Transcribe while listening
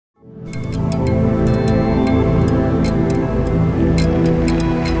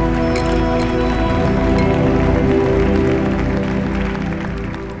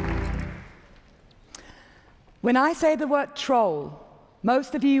When I say the word troll,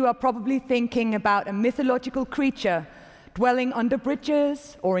 most of you are probably thinking about a mythological creature dwelling under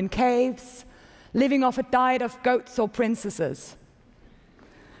bridges or in caves, living off a diet of goats or princesses.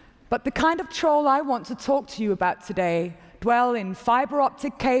 But the kind of troll I want to talk to you about today dwell in fiber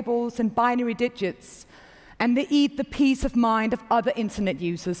optic cables and binary digits, and they eat the peace of mind of other internet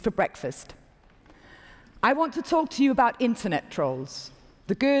users for breakfast. I want to talk to you about internet trolls,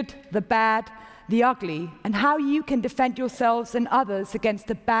 the good, the bad, the ugly, and how you can defend yourselves and others against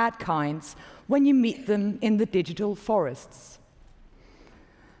the bad kinds when you meet them in the digital forests.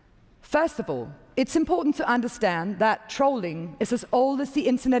 First of all, it's important to understand that trolling is as old as the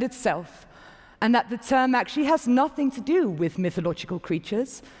internet itself, and that the term actually has nothing to do with mythological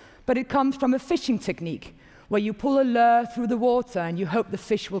creatures, but it comes from a fishing technique where you pull a lure through the water and you hope the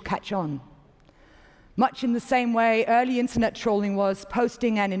fish will catch on. Much in the same way, early internet trolling was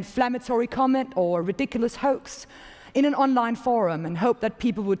posting an inflammatory comment or a ridiculous hoax in an online forum and hope that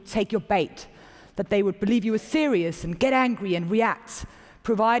people would take your bait, that they would believe you were serious and get angry and react,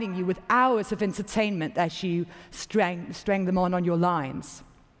 providing you with hours of entertainment as you strang them on your lines.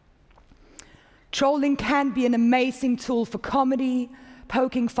 Trolling can be an amazing tool for comedy,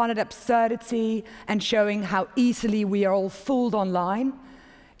 poking fun at absurdity and showing how easily we are all fooled online.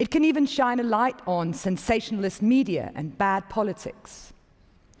 It can even shine a light on sensationalist media and bad politics.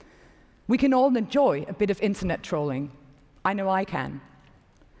 We can all enjoy a bit of internet trolling. I know I can.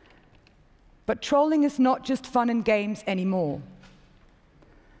 But trolling is not just fun and games anymore.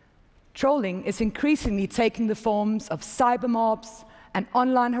 Trolling is increasingly taking the forms of cyber mobs and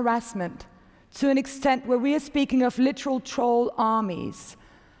online harassment to an extent where we are speaking of literal troll armies,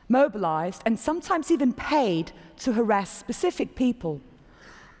 mobilized and sometimes even paid to harass specific people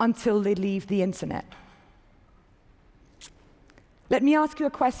until they leave the internet. Let me ask you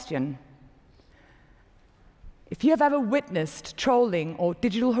a question. If you have ever witnessed trolling or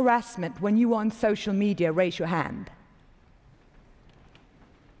digital harassment when you were on social media, raise your hand.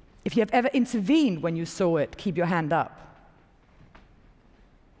 If you have ever intervened when you saw it, keep your hand up.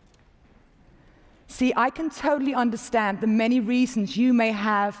 See, I can totally understand the many reasons you may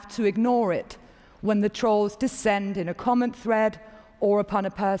have to ignore it when the trolls descend in a comment thread or upon a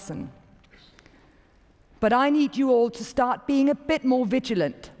person. But I need you all to start being a bit more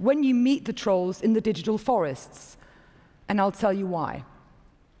vigilant when you meet the trolls in the digital forests, and I'll tell you why.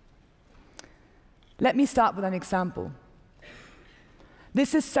 Let me start with an example.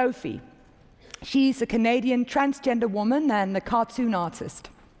 This is Sophie. She's a Canadian transgender woman and a cartoon artist.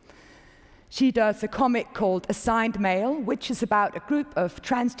 She does a comic called Assigned Male, which is about a group of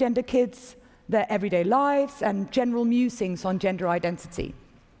transgender kids, their everyday lives, and general musings on gender identity.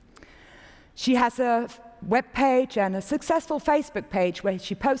 She has a web page and a successful Facebook page where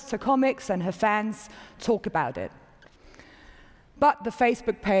she posts her comics and her fans talk about it. But the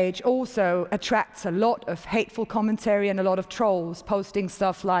Facebook page also attracts a lot of hateful commentary and a lot of trolls posting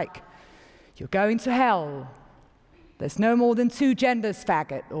stuff like, "You're going to hell," "There's no more than two genders,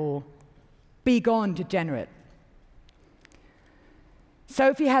 faggot," or "Be gone, degenerate."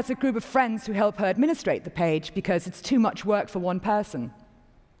 Sophie has a group of friends who help her administrate the page because it's too much work for one person.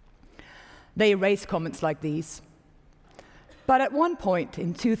 They erase comments like these. But at one point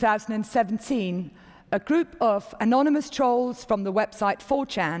in 2017, a group of anonymous trolls from the website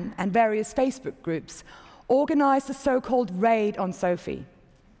 4chan and various Facebook groups organized a so-called raid on Sophie.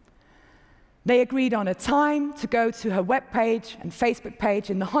 They agreed on a time to go to her web page and Facebook page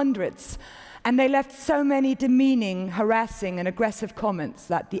in the hundreds, and they left so many demeaning, harassing, and aggressive comments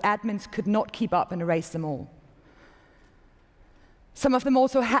that the admins could not keep up and erase them all. Some of them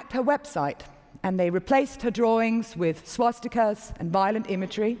also hacked her website, and they replaced her drawings with swastikas and violent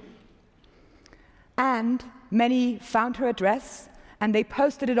imagery. And many found her address, and they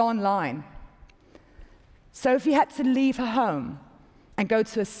posted it online. Sophie had to leave her home and go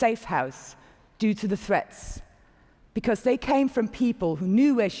to a safe house due to the threats, because they came from people who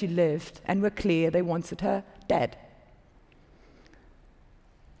knew where she lived and were clear they wanted her dead.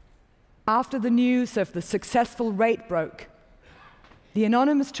 After the news of the successful raid broke, the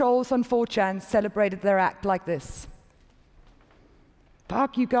anonymous trolls on 4chan celebrated their act like this: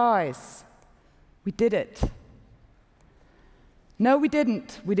 "Fuck you guys, we did it." No, we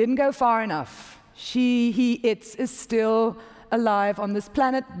didn't. We didn't go far enough. She, he, it is still alive on this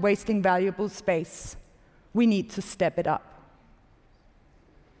planet, wasting valuable space. We need to step it up.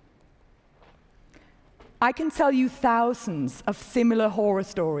 I can tell you thousands of similar horror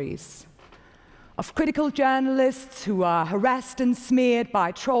stories of critical journalists who are harassed and smeared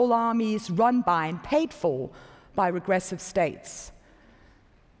by troll armies run by and paid for by regressive states.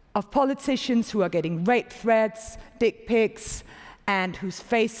 of politicians who are getting rape threats, dick pics, and whose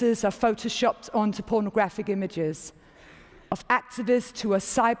faces are photoshopped onto pornographic images, of activists who are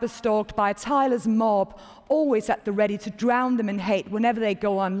cyber-stalked by a tireless mob, always at the ready to drown them in hate whenever they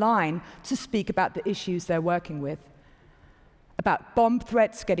go online to speak about the issues they're working with, about bomb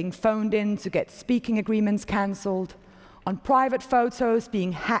threats getting phoned in to get speaking agreements cancelled, on private photos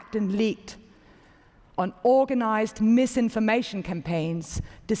being hacked and leaked, on organized misinformation campaigns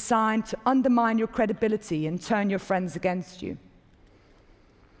designed to undermine your credibility and turn your friends against you.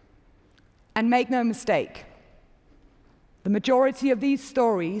 And make no mistake, the majority of these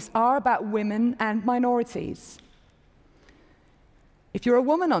stories are about women and minorities. If you're a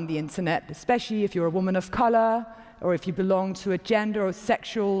woman on the internet, especially if you're a woman of color, or if you belong to a gender or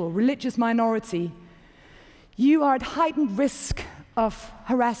sexual or religious minority, you are at heightened risk of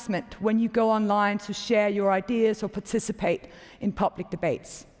harassment when you go online to share your ideas or participate in public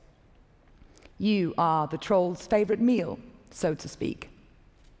debates. You are the troll's favorite meal, so to speak.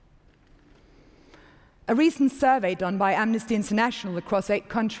 A recent survey done by Amnesty International across 8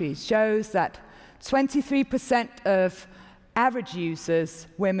 countries shows that 23% of average users,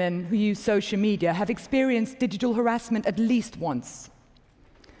 women who use social media, have experienced digital harassment at least once.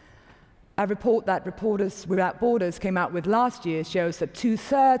 A report that Reporters Without Borders came out with last year shows that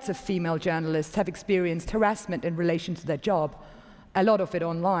 2/3 of female journalists have experienced harassment in relation to their job, a lot of it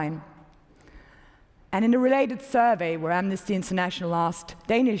online. And in a related survey where Amnesty International asked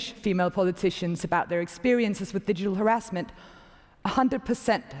Danish female politicians about their experiences with digital harassment,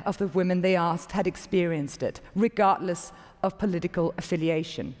 100% of the women they asked had experienced it, regardless of political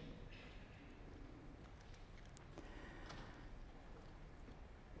affiliation.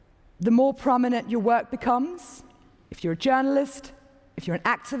 The more prominent your work becomes, if you're a journalist, if you're an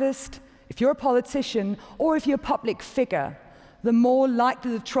activist, if you're a politician, or if you're a public figure, the more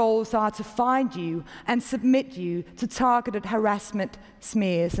likely the trolls are to find you and submit you to targeted harassment,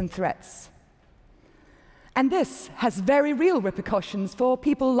 smears, and threats. And this has very real repercussions for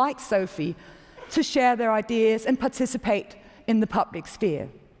people like Sophie to share their ideas and participate in the public sphere.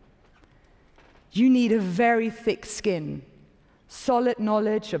 You need a very thick skin, solid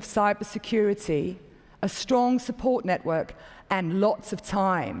knowledge of cybersecurity, a strong support network, and lots of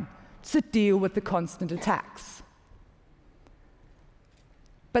time to deal with the constant attacks.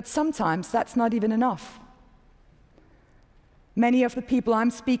 But sometimes that's not even enough. Many of the people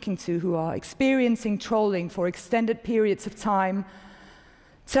I'm speaking to who are experiencing trolling for extended periods of time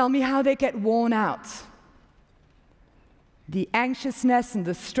tell me how they get worn out. The anxiousness and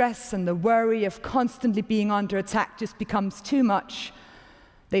the stress and the worry of constantly being under attack just becomes too much.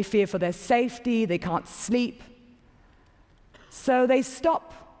 They fear for their safety, they can't sleep. So they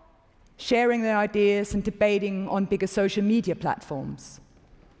stop sharing their ideas and debating on bigger social media platforms.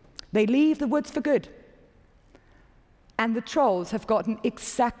 They leave the woods for good. And the trolls have gotten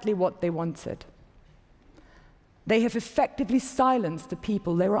exactly what they wanted. They have effectively silenced the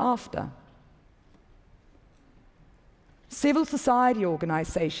people they were after. Civil society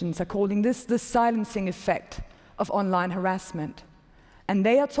organizations are calling this the silencing effect of online harassment, and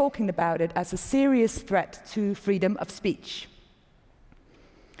they are talking about it as a serious threat to freedom of speech.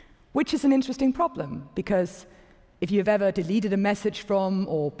 Which is an interesting problem, because if you've ever deleted a message from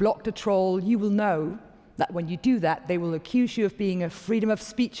or blocked a troll, you will know that when you do that, they will accuse you of being a freedom of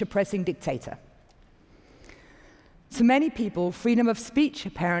speech oppressing dictator. To many people, freedom of speech,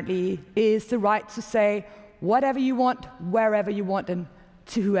 apparently, is the right to say whatever you want, wherever you want, and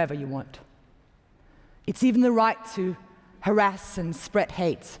to whoever you want. It's even the right to harass and spread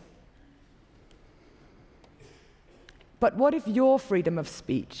hate. But what if your freedom of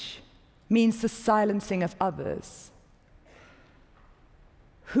speech means the silencing of others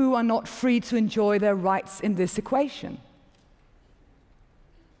who are not free to enjoy their rights in this equation?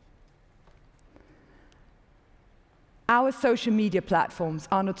 Our social media platforms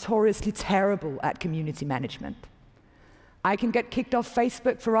are notoriously terrible at community management. I can get kicked off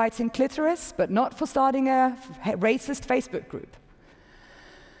Facebook for writing clitoris, but not for starting a racist Facebook group.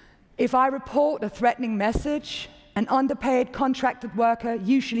 If I report a threatening message, an underpaid contracted worker,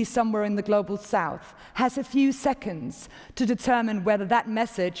 usually somewhere in the global south, has a few seconds to determine whether that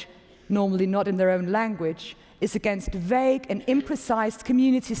message, normally not in their own language, is against vague and imprecise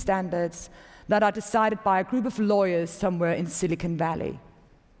community standards that are decided by a group of lawyers somewhere in Silicon Valley.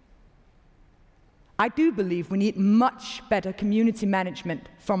 I do believe we need much better community management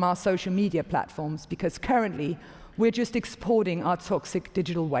from our social media platforms, because currently we're just exporting our toxic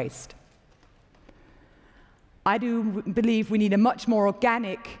digital waste. I do believe we need a much more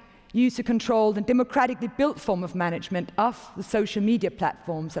organic, user-controlled and democratically built form of management of the social media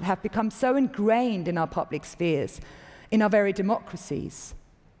platforms that have become so ingrained in our public spheres, in our very democracies.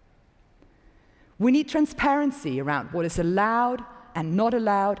 We need transparency around what is allowed and not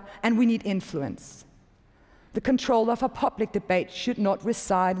allowed, and we need influence. The control of our public debate should not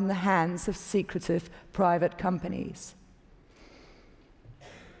reside in the hands of secretive private companies.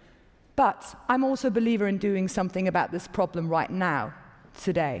 But I'm also a believer in doing something about this problem right now,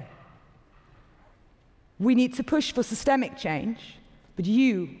 today. We need to push for systemic change, but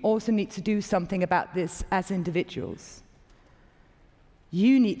you also need to do something about this as individuals.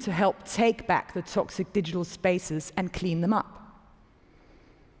 You need to help take back the toxic digital spaces and clean them up.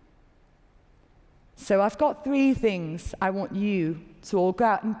 So I've got 3 things I want you to all go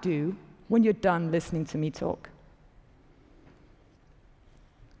out and do when you're done listening to me talk.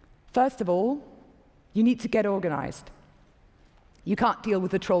 First of all, you need to get organized. You can't deal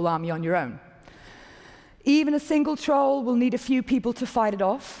with the troll army on your own. Even a single troll will need a few people to fight it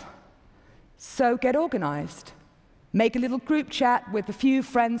off. So get organized. Make a little group chat with a few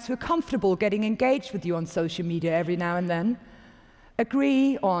friends who are comfortable getting engaged with you on social media every now and then.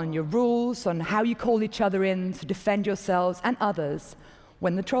 Agree on your rules, on how you call each other in to defend yourselves and others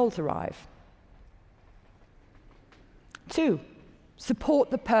when the trolls arrive. 2, support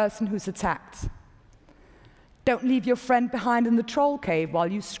the person who's attacked. Don't leave your friend behind in the troll cave while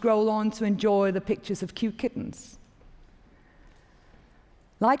you scroll on to enjoy the pictures of cute kittens.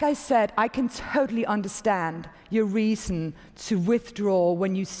 Like I said, I can totally understand your reason to withdraw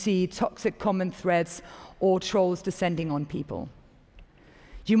when you see toxic comment threads or trolls descending on people.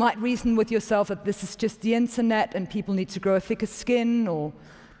 You might reason with yourself that this is just the internet and people need to grow a thicker skin, or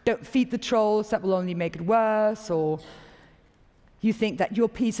don't feed the trolls, that will only make it worse, or you think that your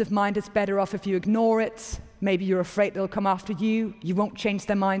peace of mind is better off if you ignore it. Maybe you're afraid they'll come after you. You won't change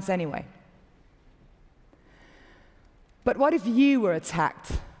their minds anyway. But what if you were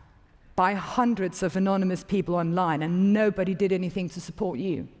attacked by hundreds of anonymous people online and nobody did anything to support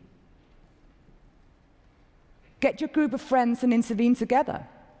you? Get your group of friends and intervene together.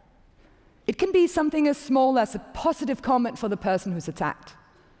 It can be something as small as a positive comment for the person who's attacked.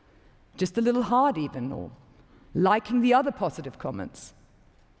 Just a little heart even, or liking the other positive comments.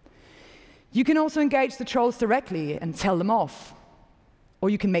 You can also engage the trolls directly and tell them off. Or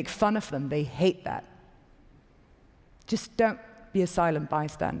you can make fun of them. They hate that. Just don't be a silent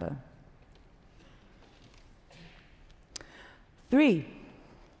bystander. 3,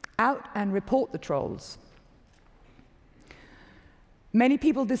 out and report the trolls. Many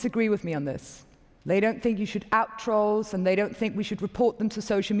people disagree with me on this. They don't think you should out trolls, and they don't think we should report them to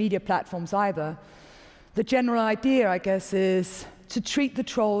social media platforms either. The general idea, I guess, is to treat the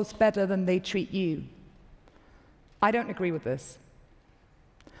trolls better than they treat you. I don't agree with this.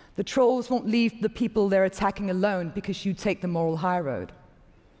 The trolls won't leave the people they're attacking alone because you take the moral high road.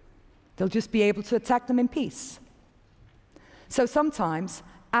 They'll just be able to attack them in peace. So sometimes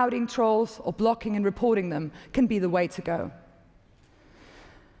outing trolls or blocking and reporting them can be the way to go.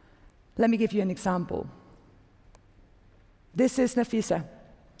 Let me give you an example. This is Nafisa.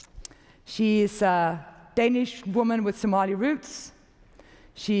 She is a Danish woman with Somali roots.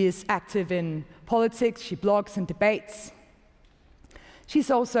 She is active in politics, she blogs and debates. She's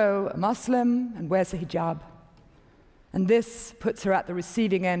also a Muslim and wears a hijab. And this puts her at the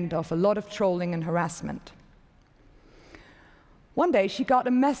receiving end of a lot of trolling and harassment. One day she got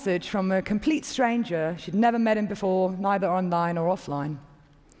a message from a complete stranger. She'd never met him before, neither online or offline,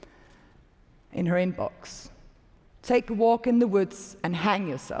 in her inbox. Take a walk in the woods and hang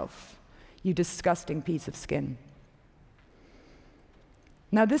yourself, you disgusting piece of skin.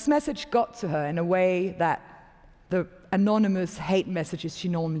 Now, this message got to her in a way that the anonymous hate messages she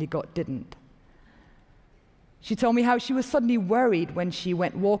normally got didn't. She told me how she was suddenly worried when she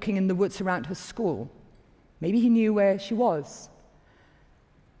went walking in the woods around her school. Maybe he knew where she was.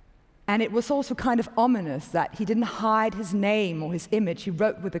 And it was also kind of ominous that he didn't hide his name or his image. He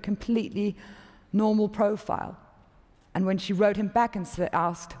wrote with a completely normal profile. And when she wrote him back and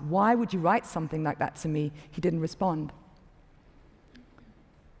asked, "Why would you write something like that to me?" he didn't respond.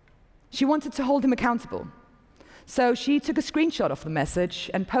 She wanted to hold him accountable. So she took a screenshot of the message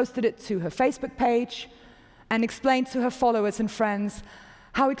and posted it to her Facebook page and explained to her followers and friends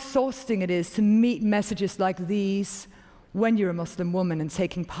how exhausting it is to meet messages like these when you're a Muslim woman and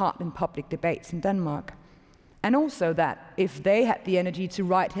taking part in public debates in Denmark. And also that if they had the energy to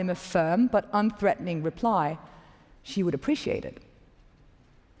write him a firm but unthreatening reply, she would appreciate it.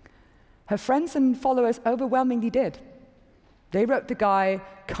 Her friends and followers overwhelmingly did. They wrote the guy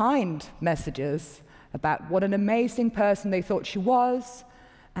kind messages about what an amazing person they thought she was,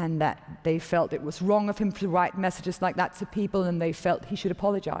 and that they felt it was wrong of him to write messages like that to people, and they felt he should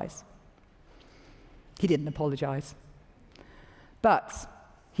apologize. He didn't apologize. But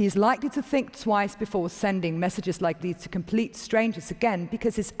he's likely to think twice before sending messages like these to complete strangers again,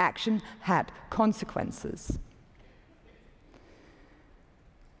 because his action had consequences.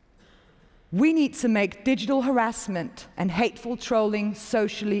 We need to make digital harassment and hateful trolling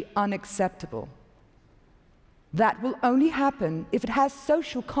socially unacceptable. That will only happen if it has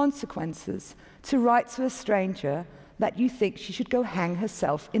social consequences to write to a stranger that you think she should go hang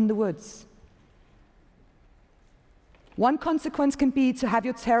herself in the woods. One consequence can be to have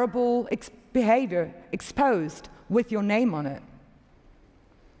your terrible behavior exposed with your name on it.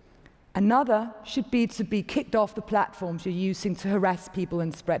 Another should be to be kicked off the platforms you're using to harass people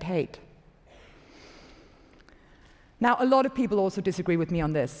and spread hate. Now, a lot of people also disagree with me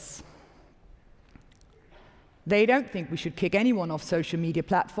on this. They don't think we should kick anyone off social media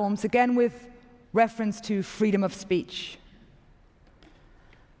platforms, again with reference to freedom of speech.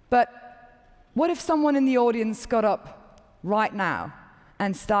 But what if someone in the audience got up right now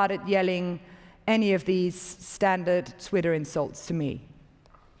and started yelling any of these standard Twitter insults to me?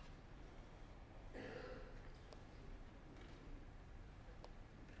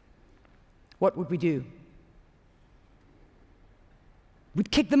 What would we do? We'd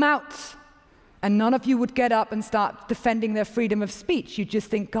kick them out, and none of you would get up and start defending their freedom of speech. You'd just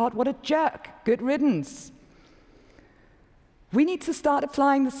think, God, what a jerk, good riddance. We need to start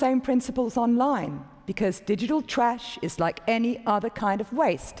applying the same principles online, because digital trash is like any other kind of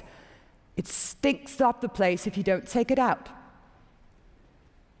waste. It stinks up the place if you don't take it out.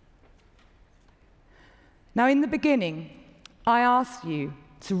 Now, in the beginning, I asked you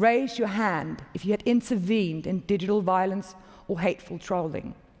to raise your hand if you had intervened in digital violence or hateful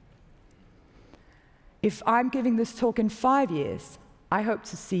trolling. If I'm giving this talk in 5 years, I hope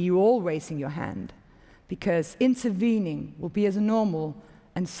to see you all raising your hand, because intervening will be as normal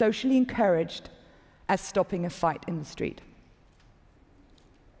and socially encouraged as stopping a fight in the street.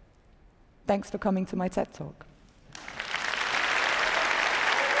 Thanks for coming to my TED Talk.